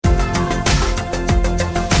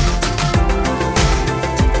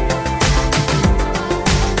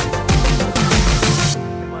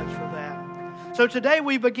So today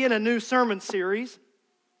we begin a new sermon series.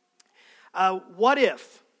 What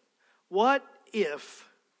if? What if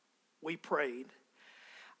we prayed?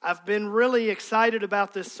 I've been really excited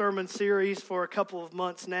about this sermon series for a couple of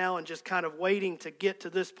months now and just kind of waiting to get to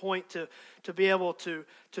this point to be able to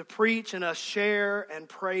preach and us share and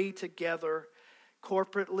pray together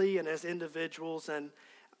corporately and as individuals. And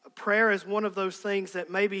prayer is one of those things that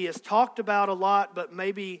maybe is talked about a lot, but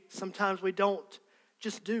maybe sometimes we don't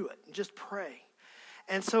just do it, just pray.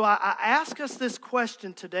 And so I ask us this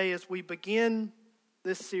question today as we begin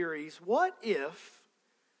this series. What if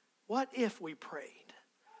we prayed?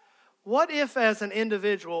 What if as an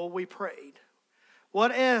individual we prayed?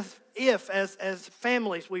 What if as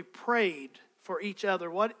families we prayed for each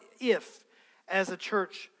other? What if as a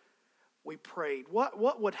church we prayed?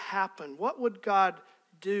 What would happen? What would God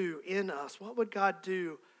do in us? What would God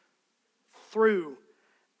do through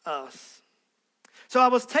us? So I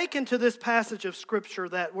was taken to this passage of Scripture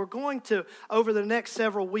that we're going to, over the next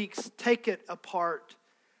several weeks, take it apart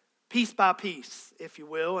piece by piece, if you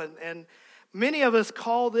will. And many of us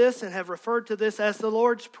call this and have referred to this as the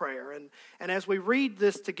Lord's Prayer. And as we read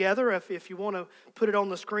this together, if you want to put it on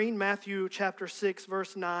the screen, Matthew chapter 6,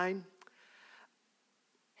 verse 9.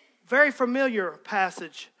 Very familiar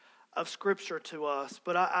passage of Scripture to us.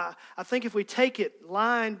 But I think if we take it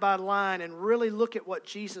line by line and really look at what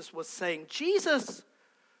Jesus was saying, Jesus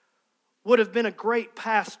would have been a great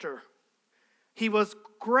pastor. He was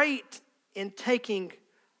great in taking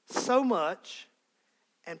so much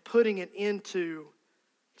and putting it into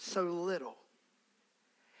so little.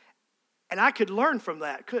 And I could learn from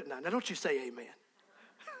that, couldn't I? Now don't you say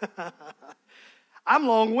amen. I'm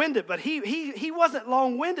long-winded, but he wasn't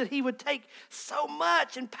long-winded. He would take so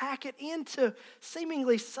much and pack it into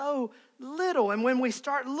seemingly so little. And when we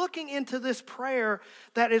start looking into this prayer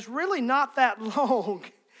that is really not that long,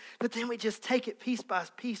 but then we just take it piece by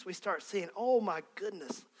piece, we start seeing, oh my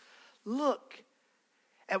goodness, look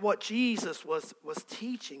at what Jesus was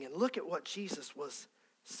teaching and look at what Jesus was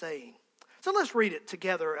saying. So let's read it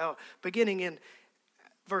together, beginning in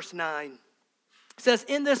verse 9. It says,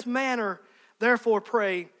 "In this manner, therefore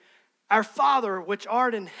pray, our Father which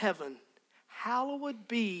art in heaven, hallowed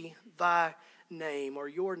be thy name," or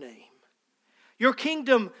your name. "Your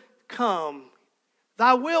kingdom come,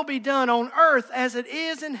 thy will be done on earth as it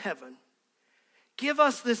is in heaven. Give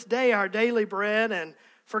us this day our daily bread, and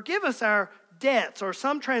forgive us our debts," or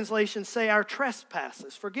some translations say our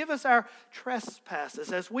trespasses. "Forgive us our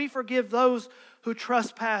trespasses as we forgive those who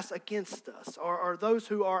trespass against us," or those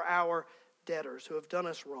who are our debtors, who have done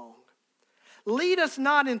us wrong. "Lead us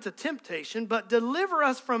not into temptation, but deliver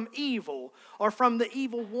us from evil," or from the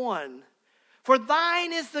evil one. "For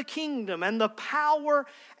thine is the kingdom and the power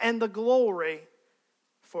and the glory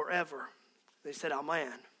forever." They said,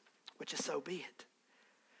 "Amen," which is so be it.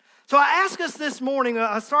 So I ask us this morning,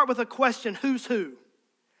 I start with a question, who's who?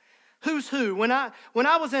 Who's who? When I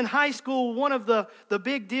was in high school, one of the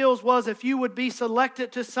big deals was if you would be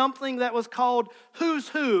selected to something that was called Who's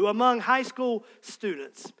Who among high school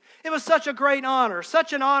students. It was such a great honor,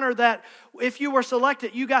 such an honor that if you were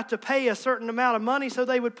selected, you got to pay a certain amount of money so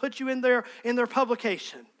they would put you in their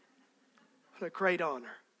publication. What a great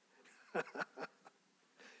honor.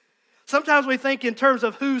 Sometimes we think in terms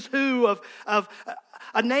of who's who, of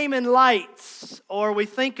a name in lights, or we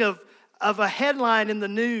think of a headline in the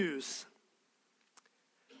news.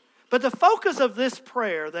 But the focus of this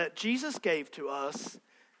prayer that Jesus gave to us,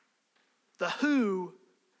 the who,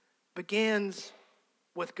 begins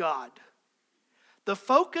with God. The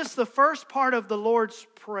focus, the first part of the Lord's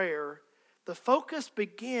Prayer, the focus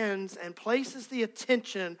begins and places the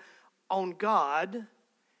attention on God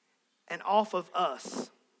and off of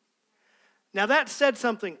us. Now that said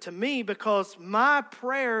something to me because my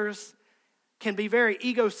prayers can be very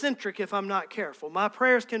egocentric if I'm not careful. My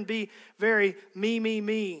prayers can be very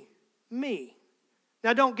me.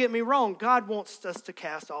 Now don't get me wrong, God wants us to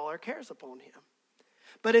cast all our cares upon Him.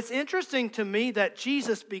 But it's interesting to me that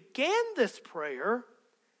Jesus began this prayer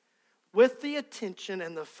with the attention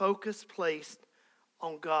and the focus placed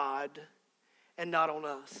on God and not on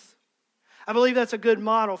us. I believe that's a good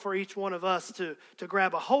model for each one of us to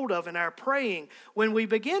grab a hold of in our praying. When we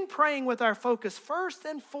begin praying with our focus first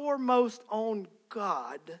and foremost on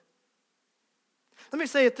God, let me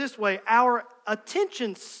say it this way, our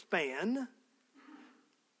attention span,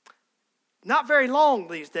 not very long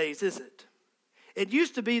these days, is it? It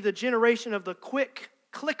used to be the generation of the quick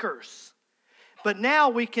clickers. But now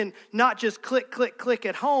we can not just click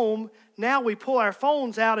at home. Now we pull our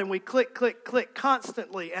phones out and we click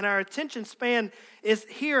constantly. And our attention span is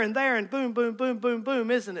here and there and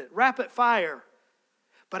boom, isn't it? Rapid fire.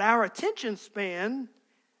 But our attention span,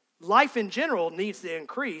 life in general needs to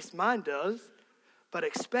increase. Mine does. But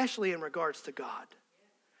especially in regards to God.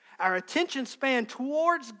 Our attention span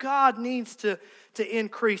towards God needs to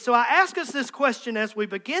increase. So I ask us this question as we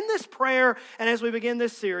begin this prayer and as we begin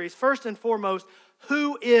this series. First and foremost,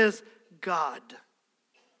 who is God?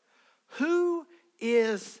 Who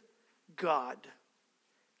is God?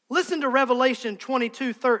 Listen to Revelation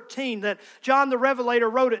 22:13 that John the Revelator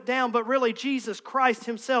wrote it down, but really Jesus Christ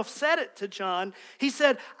himself said it to John. He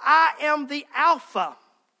said, I am the Alpha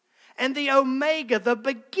and the Omega, the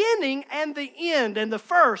beginning and the end, and the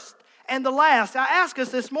first and the last. I ask us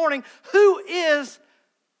this morning, who is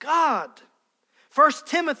God? 1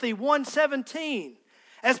 Timothy 1:17.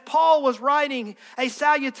 As Paul was writing a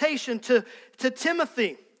salutation to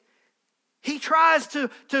Timothy, he tries to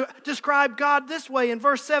describe God this way. In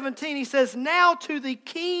verse 17, he says, now to the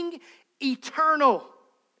King eternal,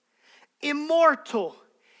 immortal,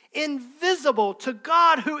 invisible, to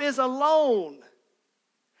God who is alone.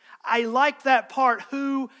 I like that part,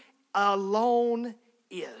 who alone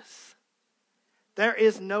is. There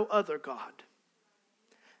is no other God.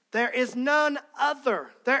 There is none other.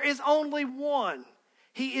 There is only one.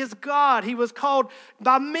 He is God. He was called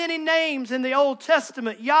by many names in the Old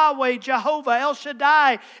Testament, Yahweh, Jehovah, El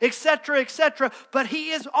Shaddai, etc., etc. But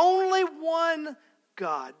He is only one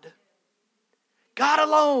God. God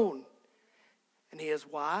alone. And He is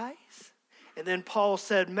wise. And then Paul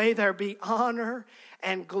said, may there be honor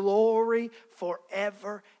and glory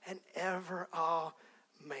forever and ever.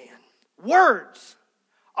 Amen. Words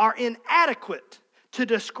are inadequate to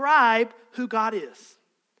describe who God is.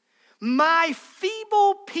 My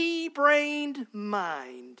feeble pea-brained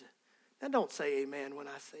mind. Now don't say amen when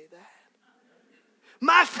I say that.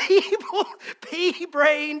 My feeble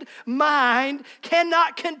pea-brained mind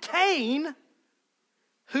cannot contain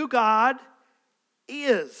who God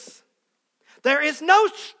is. There is no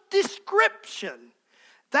description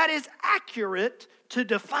that is accurate to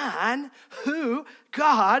define who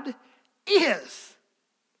God is.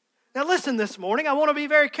 Now listen this morning, I want to be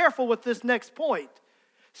very careful with this next point.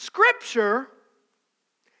 Scripture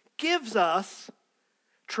gives us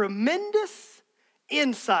tremendous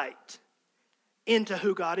insight into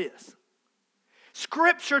who God is.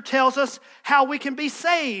 Scripture tells us how we can be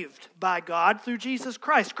saved by God through Jesus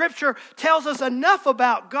Christ. Scripture tells us enough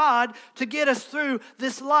about God to get us through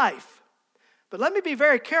this life. But let me be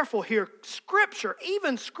very careful here. Scripture,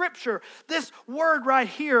 even Scripture, this word right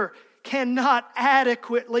here, cannot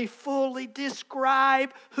adequately, fully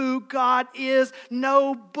describe who God is.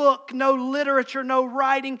 No book, no literature, no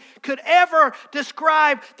writing could ever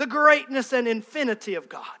describe the greatness and infinity of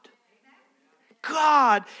God.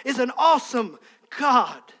 God is an awesome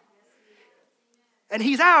God. And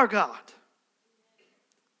He's our God.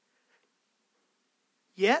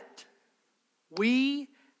 Yet, we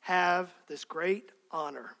have this great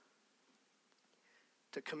honor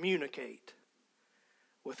to communicate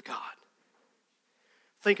with God.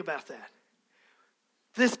 Think about that.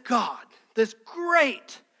 This God, this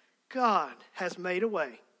great God has made a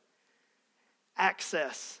way,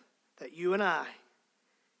 access that you and I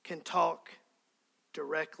can talk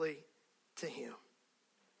directly to Him.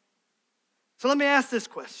 So let me ask this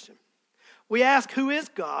question. We ask, who is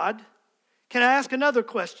God? Can I ask another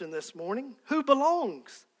question this morning? Who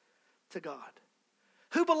belongs to God?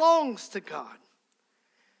 Who belongs to God?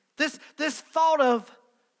 This thought of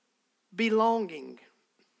belonging.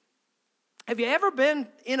 Have you ever been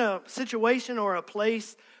in a situation or a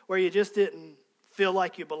place where you just didn't feel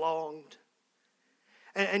like you belonged?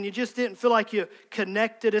 And you just didn't feel like you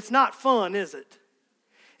connected? It's not fun, is it?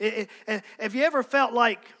 Have you ever felt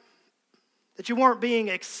like that you weren't being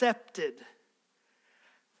accepted?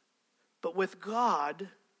 But with God,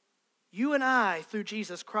 you and I, through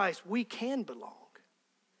Jesus Christ, we can belong.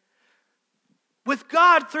 With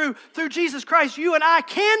God, through Jesus Christ, you and I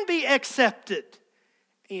can be accepted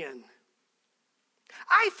in.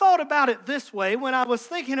 I thought about it this way when I was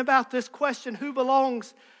thinking about this question, who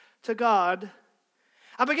belongs to God?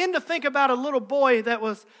 I began to think about a little boy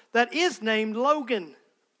that is named Logan.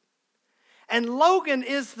 And Logan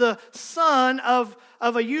is the son of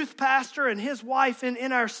a youth pastor and his wife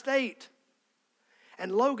in our state.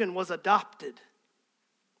 And Logan was adopted.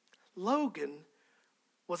 Logan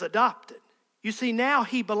was adopted. You see, now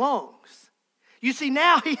he belongs. You see,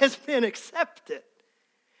 now he has been accepted.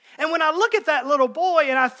 And when I look at that little boy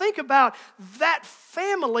and I think about that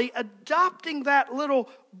family adopting that little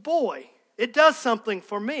boy, it does something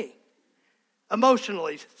for me,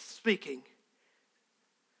 emotionally speaking.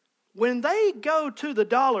 When they go to the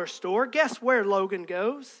dollar store, guess where Logan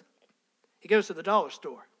goes? He goes to the dollar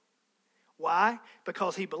store. Why?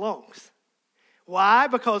 Because he belongs. Why?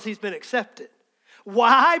 Because he's been accepted.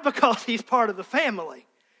 Why? Because he's part of the family.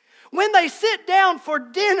 When they sit down for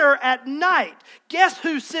dinner at night, guess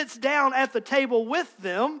who sits down at the table with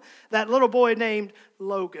them? That little boy named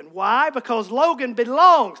Logan. Why? Because Logan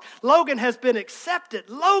belongs. Logan has been accepted.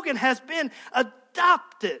 Logan has been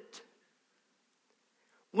adopted.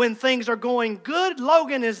 When things are going good,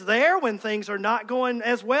 Logan is there. When things are not going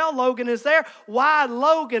as well, Logan is there. Why?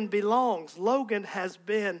 Logan belongs. Logan has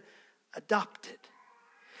been adopted.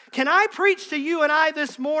 Can I preach to you and I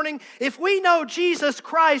this morning? If we know Jesus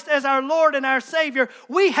Christ as our Lord and our Savior,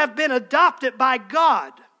 we have been adopted by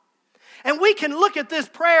God. And we can look at this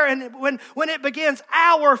prayer, and when it begins,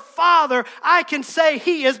 our Father, I can say,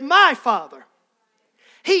 He is my Father.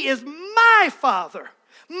 He is my Father.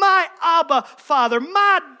 My Abba Father,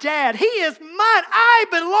 my Dad. He is mine. I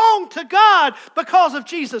belong to God because of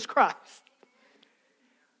Jesus Christ.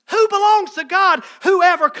 Who belongs to God?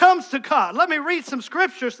 Whoever comes to God. Let me read some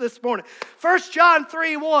scriptures this morning. 1 John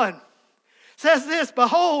 3:1 says this,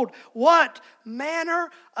 behold, what manner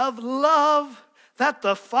of love that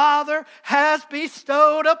the Father has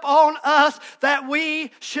bestowed upon us, that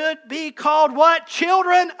we should be called what?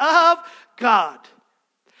 Children of God.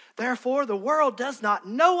 Therefore, the world does not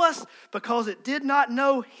know us because it did not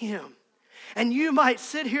know Him. And you might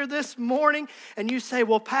sit here this morning and you say,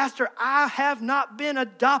 well, Pastor, I have not been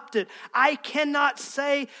adopted. I cannot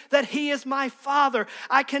say that He is my Father.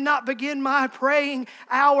 I cannot begin my praying,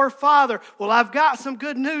 our Father. Well, I've got some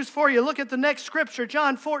good news for you. Look at the next scripture,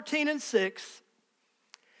 John 14:6. It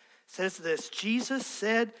says this, Jesus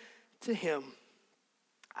said to him,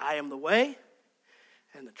 I am the way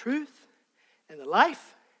and the truth and the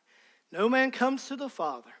life. No man comes to the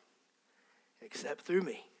Father except through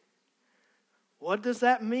me. What does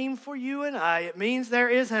that mean for you and I? It means there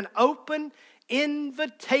is an open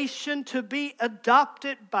invitation to be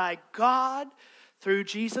adopted by God through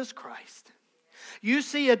Jesus Christ. You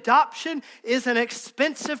see, adoption is an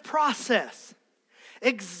expensive process.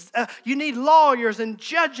 You need lawyers and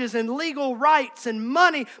judges and legal rights and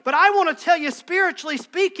money. But I want to tell you, spiritually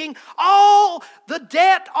speaking, all the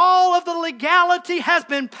debt, all of the legality has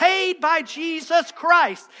been paid by Jesus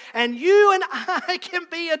Christ. And you and I can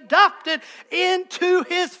be adopted into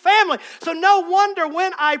His family. So no wonder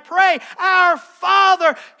when I pray, our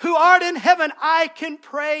Father who art in heaven, I can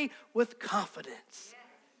pray with confidence.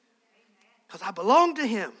 Because I belong to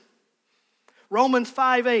Him. Romans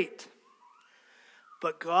 5:8.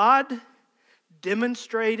 But God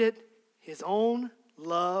demonstrated His own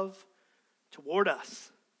love toward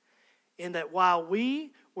us in that while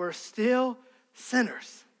we were still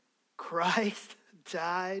sinners, Christ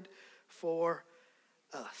died for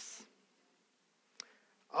us.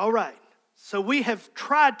 All right, so we have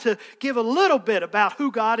tried to give a little bit about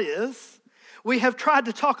who God is. We have tried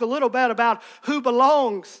to talk a little bit about who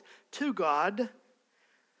belongs to God.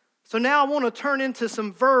 So now I want to turn into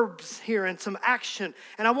some verbs here and some action.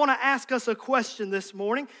 And I want to ask us a question this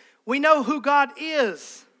morning. We know who God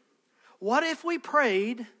is. What if we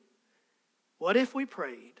prayed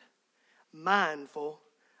mindful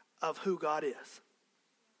of who God is?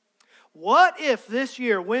 What if this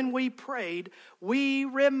year when we prayed, we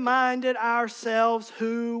reminded ourselves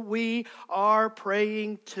who we are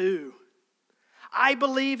praying to? I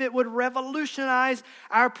believe it would revolutionize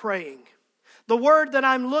our praying. The word that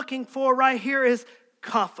I'm looking for right here is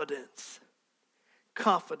confidence.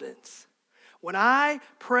 Confidence. When I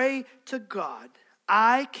pray to God,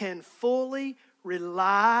 I can fully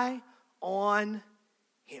rely on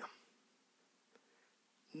Him.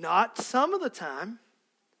 Not some of the time,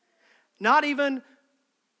 not even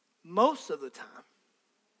most of the time,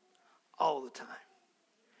 all the time.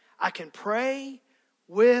 I can pray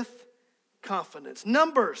with confidence.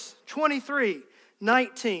 Numbers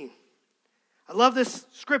 23:19. I love this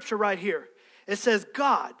scripture right here. It says,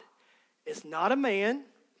 God is not a man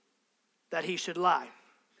that He should lie.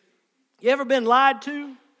 You ever been lied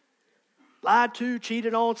to? Lied to,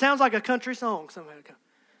 cheated on. Sounds like a country song.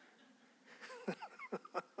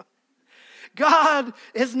 God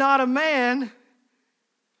is not a man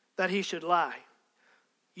that He should lie.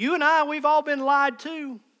 You and I, we've all been lied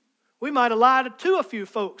to. We might have lied to a few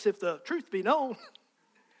folks if the truth be known.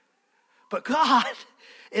 But God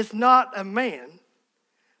is not a man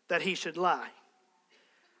that He should lie.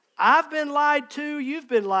 I've been lied to, you've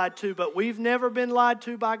been lied to, but we've never been lied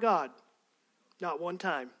to by God. Not one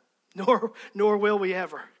time. Nor will we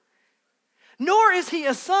ever. Nor is He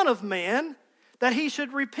a son of man that He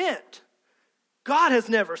should repent. God has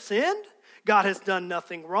never sinned. God has done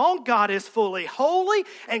nothing wrong. God is fully holy,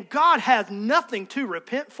 and God has nothing to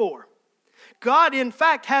repent for. God, in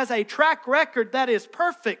fact, has a track record that is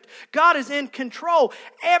perfect. God is in control.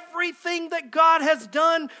 Everything that God has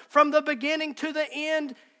done from the beginning to the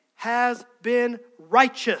end has been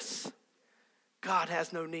righteous. God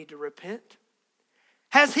has no need to repent.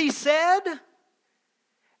 Has He said,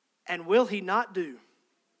 and will He not do?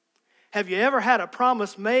 Have you ever had a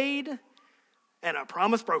promise made and a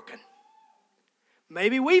promise broken?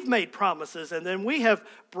 Maybe we've made promises and then we have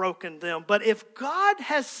broken them. But if God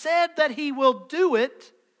has said that He will do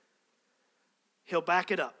it, He'll back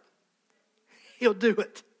it up. He'll do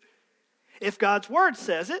it. If God's Word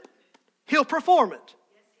says it, He'll perform it.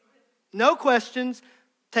 No questions.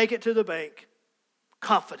 Take it to the bank.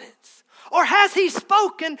 Confidence. Or has He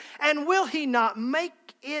spoken and will He not make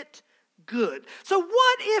it good? So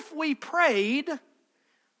what if we prayed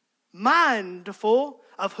mindful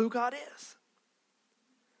of who God is?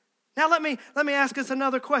 Now let me ask us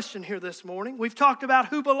another question here this morning. We've talked about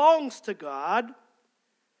who belongs to God.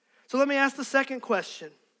 So let me ask the second question.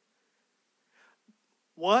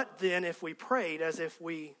 What then if we prayed as if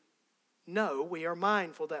we know, we are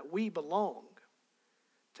mindful that we belong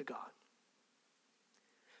to God?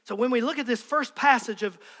 So when we look at this first passage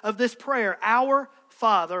of this prayer, our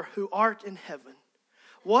Father who art in heaven,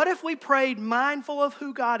 what if we prayed mindful of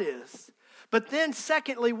who God is? But then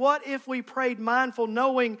secondly, what if we prayed mindful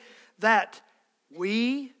knowing that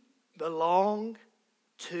we belong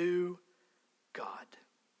to God?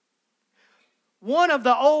 One of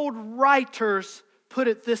the old writers put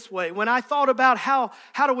it this way. When I thought about how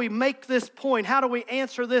do we make this point, how do we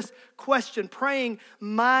answer this question, praying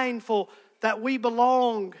mindful that we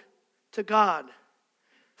belong to God.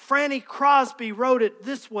 Franny Crosby wrote it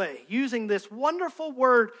this way, using this wonderful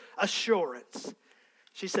word, assurance.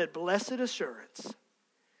 She said, "Blessed assurance,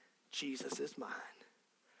 Jesus is mine.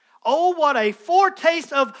 Oh, what a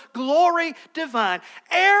foretaste of glory divine,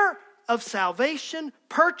 heir of salvation,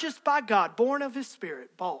 purchased by God, born of His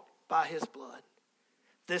Spirit, bought by His blood.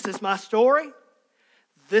 This is my story.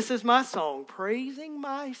 This is my song, praising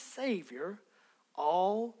my Savior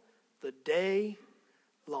all the day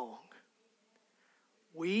long."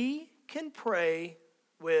 We can pray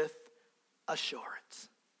with assurance.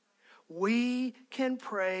 We can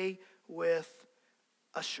pray with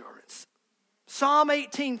assurance. Psalm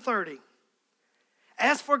 18:30.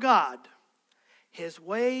 As for God, His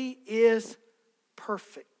way is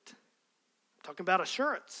perfect. I'm talking about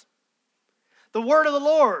assurance. The word of the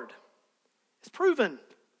Lord is proven.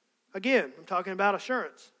 Again, I'm talking about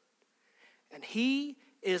assurance. And He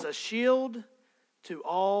is a shield to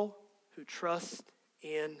all who trust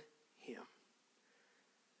in Him.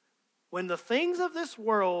 When the things of this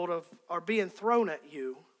world are being thrown at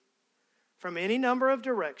you from any number of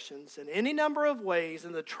directions, in any number of ways,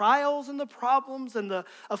 and the trials and the problems and the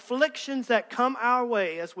afflictions that come our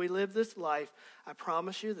way as we live this life, I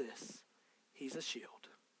promise you this, He's a shield.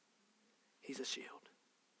 He's a shield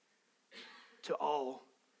to all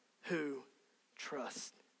who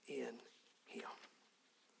trust in Him.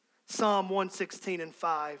 Psalm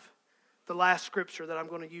 116:5, the last scripture that I'm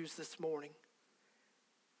going to use this morning.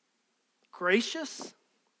 Gracious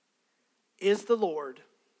is the Lord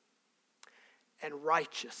and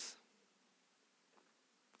righteous.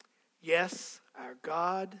 Yes, our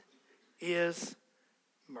God is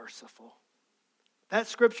merciful. That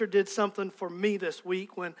scripture did something for me this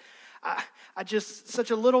week when I just, such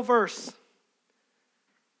a little verse.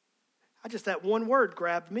 That one word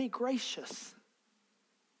grabbed me, gracious.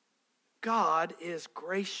 God is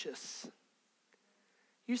gracious.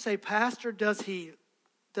 You say, Pastor, does he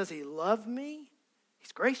love me?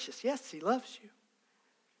 He's gracious. Yes, He loves you.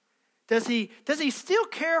 Does he still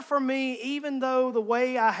care for me even though the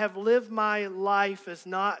way I have lived my life is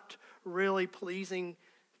not really pleasing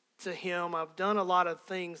to Him? I've done a lot of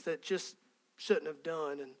things that just shouldn't have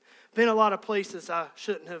done and been a lot of places I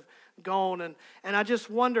shouldn't have gone. And I just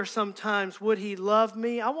wonder sometimes, would He love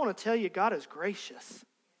me? I want to tell you, God is gracious.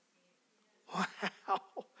 Wow.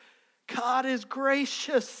 God is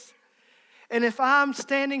gracious. And if I'm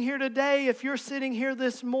standing here today, if you're sitting here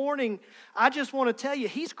this morning, I just want to tell you,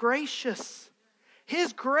 He's gracious.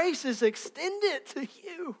 His grace is extended to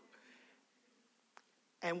you.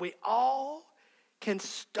 And we all can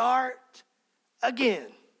start again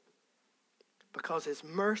because His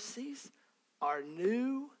mercies are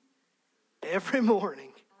new every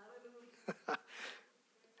morning.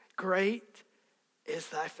 Great is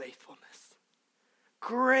thy faithfulness.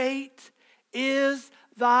 Great is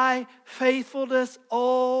thy faithfulness,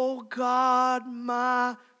 O God,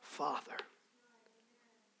 my Father.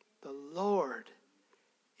 The Lord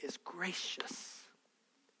is gracious.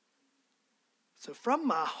 So from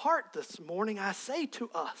my heart this morning, I say to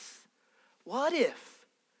us, What if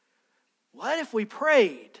we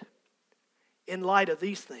prayed in light of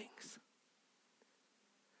these things?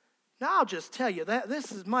 Now, I'll just tell you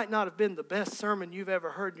that might not have been the best sermon you've ever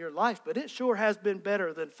heard in your life, but it sure has been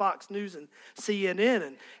better than Fox News and CNN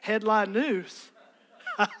and headline news.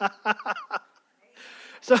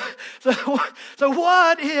 So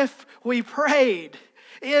what if we prayed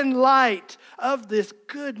in light of this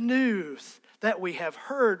good news that we have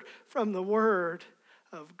heard from the Word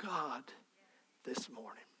of God this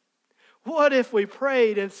morning? What if we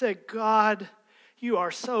prayed and said, God, you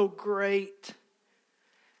are so great.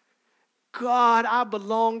 God, I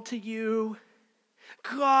belong to you.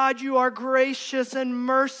 God, you are gracious and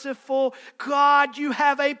merciful. God, you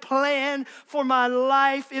have a plan for my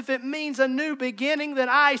life. If it means a new beginning, then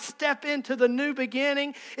I step into the new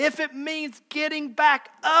beginning. If it means getting back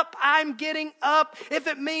up, I'm getting up. If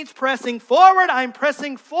it means pressing forward, I'm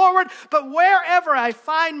pressing forward. But wherever I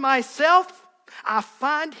find myself, I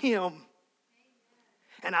find Him.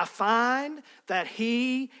 And I find that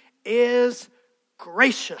He is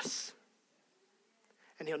gracious.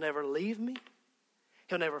 And He'll never leave me.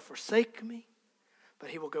 He'll never forsake me, but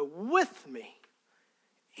He will go with me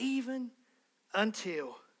even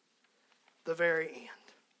until the very end.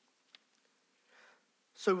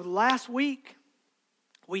 So last week,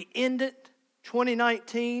 we ended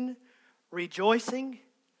 2019 rejoicing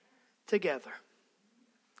together.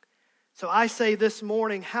 So I say this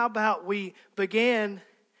morning, how about we begin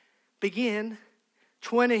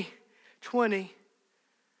 2020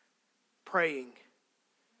 praying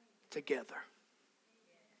together?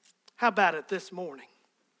 How about it this morning?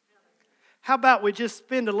 How about we just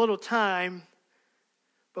spend a little time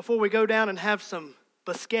before we go down and have some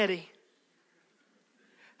biscotti?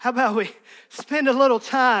 How about we spend a little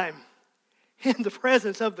time in the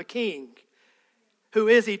presence of the King, who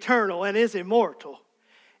is eternal and is immortal,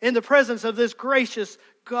 in the presence of this gracious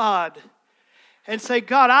God, and say,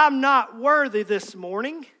 God, I'm not worthy this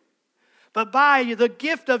morning, but by the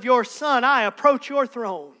gift of your Son, I approach your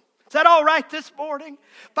throne. Is that all right this morning?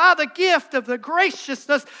 By the gift of the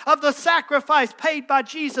graciousness of the sacrifice paid by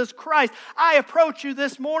Jesus Christ, I approach you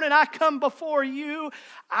this morning. I come before you,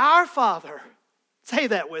 our Father. Say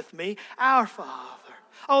that with me, our Father.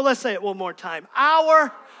 Oh, let's say it one more time.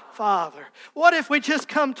 Our Father. What if we just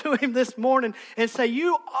come to Him this morning and say,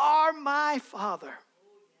 you are my Father.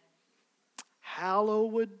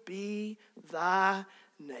 Hallowed be thy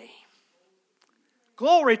name.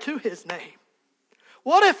 Glory to His name.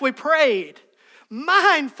 What if we prayed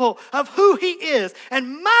mindful of who He is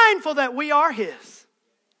and mindful that we are His?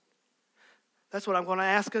 That's what I'm going to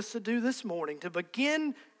ask us to do this morning, to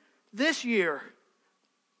begin this year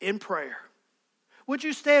in prayer. Would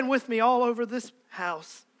you stand with me all over this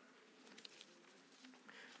house?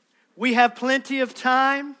 We have plenty of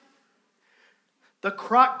time. The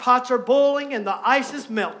crock pots are boiling and the ice is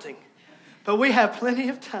melting. But we have plenty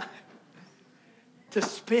of time to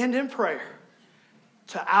spend in prayer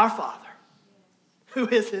to our Father who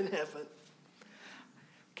is in heaven.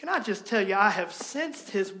 Can I just tell you, I have sensed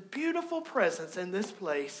His beautiful presence in this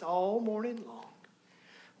place all morning long.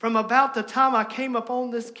 From about the time I came up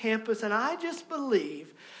on this campus, and I just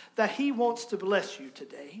believe that He wants to bless you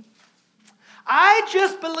today. I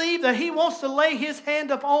just believe that He wants to lay His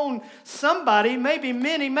hand upon somebody, maybe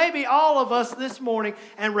many, maybe all of us this morning,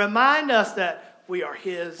 and remind us that we are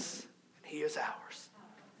His and He is ours.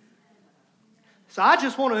 So I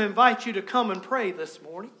just want to invite you to come and pray this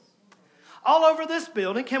morning. All over this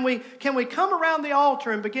building, can we come around the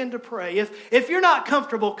altar and begin to pray? If you're not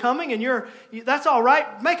comfortable coming and that's all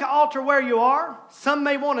right. Make an altar where you are. Some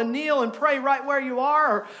may want to kneel and pray right where you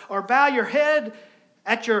are, or bow your head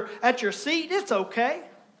at your seat. It's okay.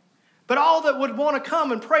 But all that would want to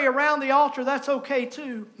come and pray around the altar, that's okay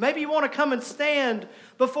too. Maybe you want to come and stand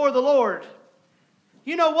before the Lord.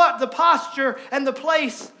 You know what? The posture and the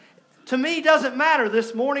place to me doesn't matter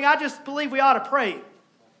this morning. I just believe we ought to pray.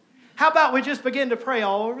 How about we just begin to pray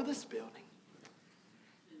all over this building?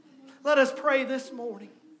 Let us pray this morning.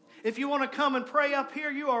 If you want to come and pray up here,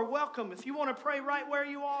 you are welcome. If you want to pray right where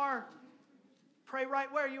you are, pray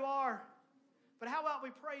right where you are. But how about we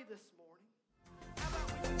pray this morning?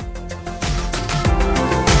 How about we